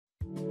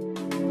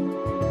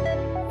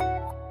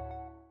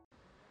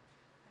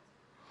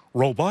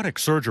Robotic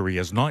surgery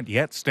is not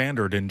yet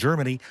standard in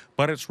Germany,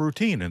 but it's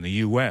routine in the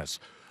U.S.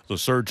 The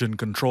surgeon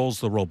controls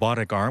the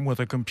robotic arm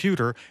with a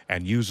computer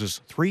and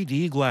uses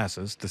 3D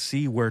glasses to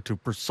see where to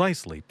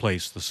precisely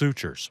place the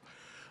sutures.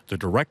 The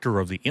director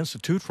of the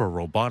Institute for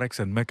Robotics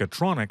and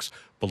Mechatronics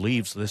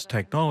believes this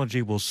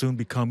technology will soon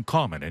become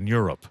common in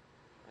Europe.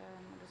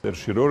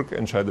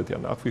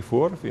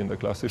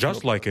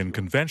 Just like in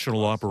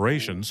conventional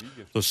operations,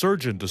 the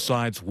surgeon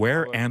decides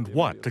where and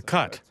what to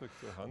cut.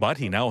 But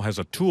he now has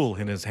a tool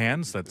in his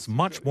hands that's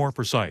much more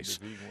precise.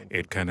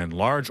 It can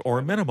enlarge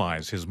or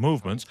minimize his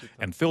movements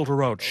and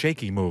filter out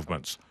shaky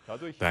movements.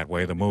 That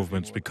way the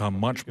movements become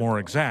much more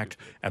exact,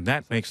 and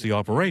that makes the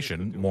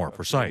operation more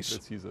precise.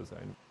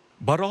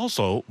 But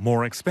also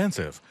more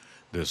expensive.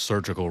 This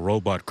surgical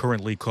robot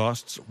currently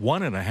costs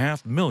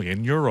 €1.5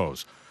 million.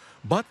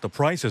 But the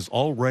price is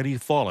already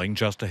falling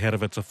just ahead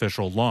of its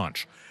official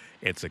launch.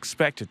 It's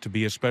expected to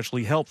be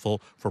especially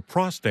helpful for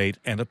prostate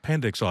and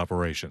appendix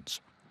operations.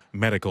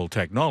 Medical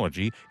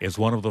technology is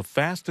one of the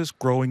fastest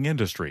growing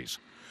industries.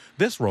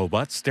 This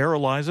robot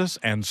sterilizes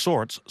and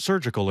sorts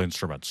surgical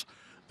instruments.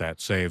 That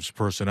saves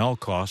personnel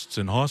costs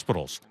in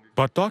hospitals.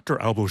 But Dr.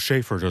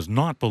 Albu-Schaefer does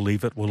not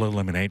believe it will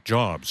eliminate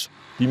jobs.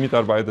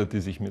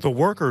 The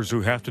workers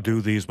who have to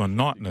do these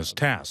monotonous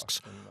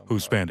tasks, who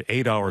spend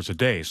 8 hours a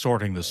day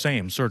sorting the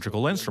same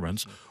surgical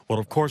instruments, will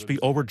of course be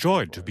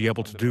overjoyed to be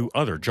able to do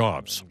other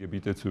jobs.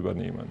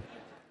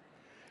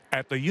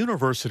 At the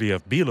University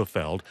of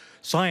Bielefeld,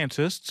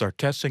 scientists are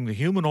testing the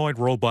humanoid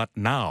robot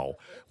Now,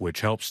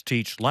 which helps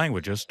teach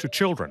languages to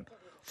children.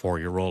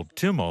 4-year-old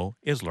Timo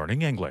is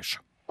learning English.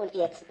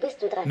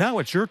 Now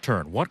it's your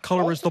turn. What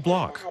color is the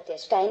block?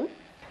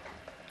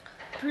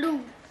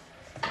 Blue.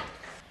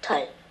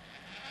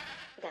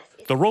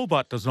 The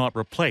robot does not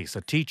replace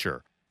a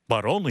teacher,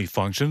 but only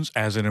functions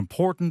as an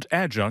important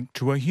adjunct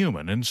to a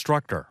human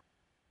instructor.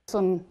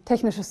 A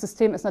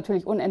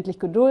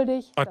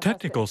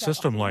technical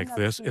system like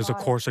this is, of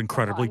course,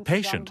 incredibly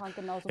patient.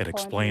 It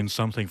explains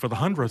something for the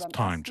 100th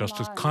time just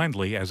as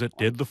kindly as it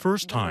did the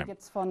first time.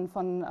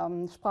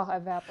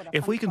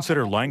 If we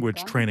consider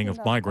language training of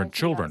migrant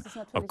children,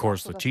 of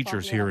course, the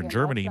teachers here in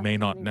Germany may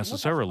not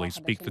necessarily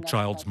speak the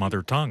child's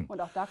mother tongue.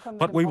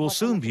 But we will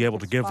soon be able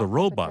to give the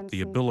robot the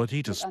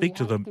ability to speak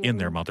to them in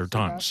their mother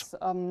tongues.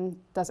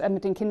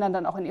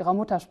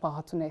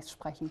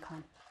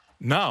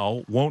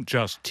 Now won't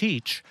just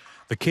teach,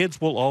 the kids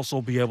will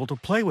also be able to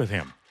play with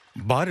him.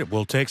 But it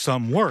will take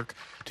some work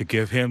to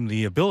give him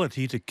the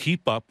ability to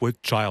keep up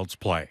with child's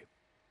play.